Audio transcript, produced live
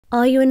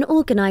Are you an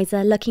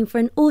organiser looking for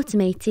an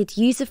automated,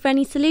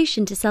 user-friendly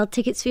solution to sell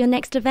tickets for your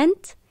next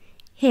event?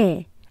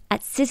 Here,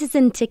 at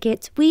Citizen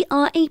Ticket, we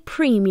are a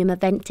premium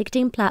event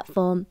ticketing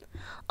platform.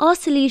 Our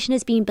solution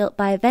has been built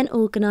by event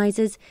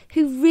organisers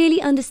who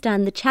really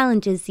understand the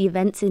challenges the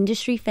events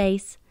industry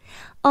face.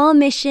 Our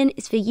mission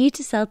is for you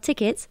to sell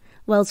tickets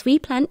whilst we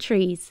plant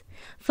trees.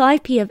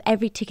 5p of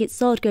every ticket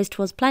sold goes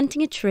towards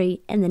planting a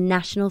tree in the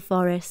National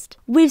Forest.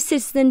 With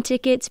Citizen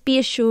Ticket, be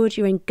assured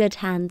you're in good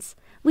hands.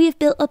 We have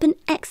built up an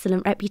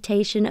excellent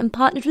reputation and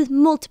partnered with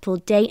multiple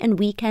day and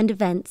weekend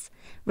events,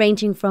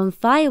 ranging from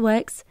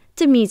fireworks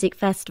to music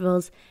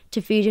festivals,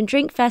 to food and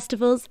drink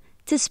festivals,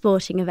 to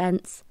sporting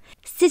events.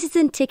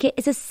 Citizen Ticket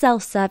is a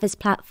self-service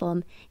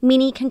platform,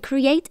 meaning you can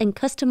create and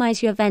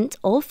customise your event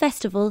or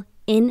festival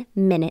in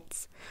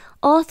minutes.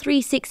 Our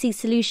 360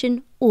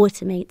 solution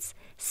automates,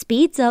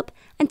 speeds up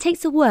and takes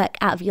the work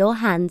out of your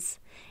hands.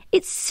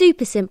 It's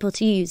super simple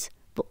to use,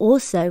 but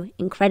also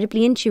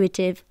incredibly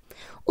intuitive.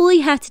 All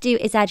you have to do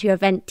is add your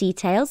event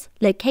details,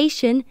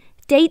 location,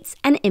 dates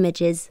and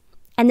images,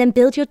 and then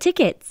build your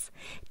tickets.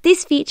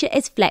 This feature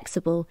is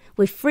flexible,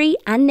 with free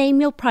and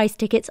name your price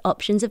tickets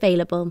options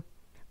available.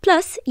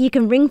 Plus, you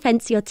can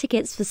ring-fence your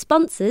tickets for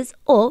sponsors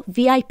or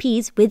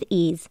VIPs with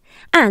ease,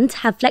 and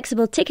have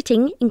flexible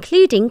ticketing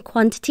including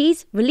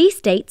quantities, release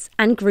dates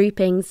and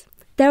groupings.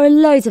 There are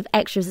loads of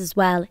extras as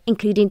well,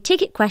 including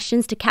ticket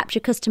questions to capture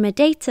customer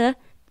data,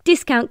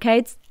 discount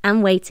codes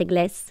and waiting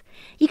lists.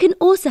 You can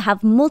also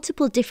have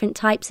multiple different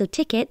types of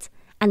tickets,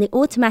 and the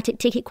automatic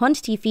ticket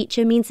quantity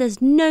feature means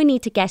there's no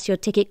need to guess your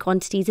ticket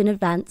quantities in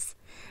advance.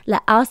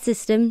 Let our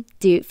system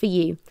do it for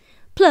you.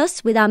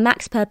 Plus, with our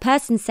max per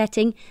person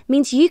setting,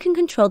 means you can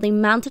control the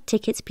amount of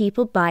tickets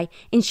people buy,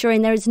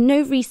 ensuring there is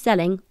no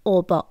reselling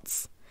or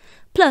bots.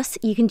 Plus,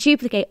 you can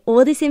duplicate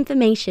all this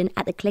information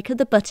at the click of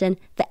the button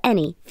for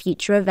any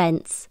future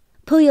events.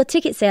 Pull your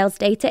ticket sales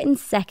data in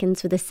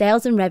seconds with a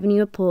sales and revenue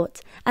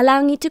report,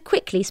 allowing you to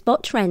quickly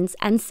spot trends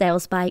and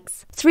sales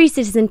spikes. Through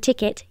Citizen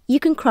Ticket, you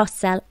can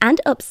cross-sell and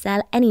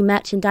upsell any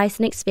merchandise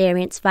and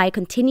experience via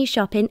Continue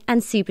Shopping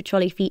and Super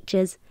Trolley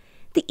features.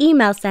 The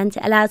email centre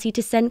allows you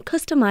to send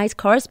customised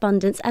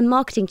correspondence and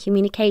marketing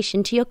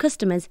communication to your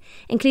customers,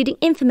 including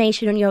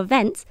information on your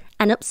events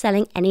and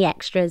upselling any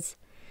extras.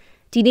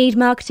 Do you need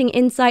marketing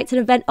insights and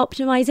event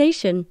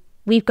optimisation?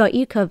 We've got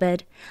you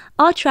covered.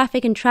 Our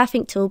traffic and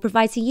traffic tool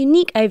provides a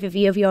unique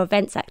overview of your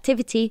event's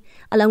activity,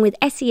 along with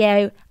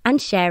SEO and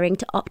sharing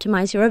to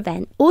optimise your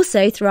event.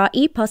 Also, through our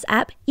EPOS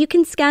app, you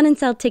can scan and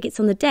sell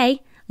tickets on the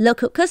day,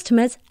 look up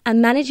customers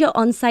and manage your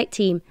on-site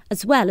team,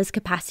 as well as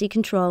capacity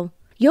control.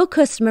 Your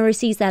customer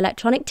receives their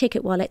electronic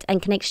ticket wallet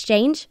and can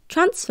exchange,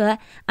 transfer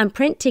and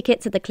print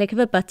tickets at the click of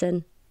a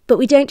button. But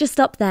we don't just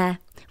stop there.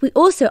 We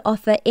also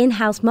offer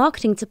in-house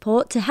marketing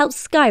support to help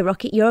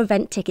skyrocket your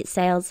event ticket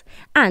sales.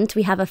 And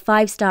we have a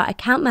 5-star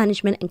account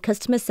management and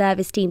customer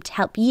service team to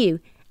help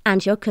you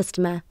and your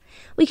customer.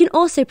 We can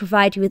also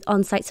provide you with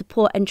on-site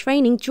support and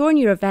training during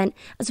your event,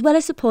 as well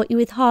as support you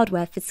with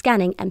hardware for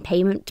scanning and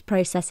payment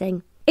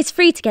processing. It's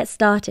free to get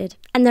started,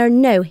 and there are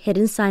no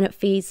hidden sign-up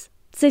fees.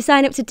 So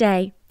sign up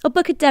today, or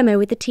book a demo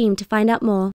with the team to find out more.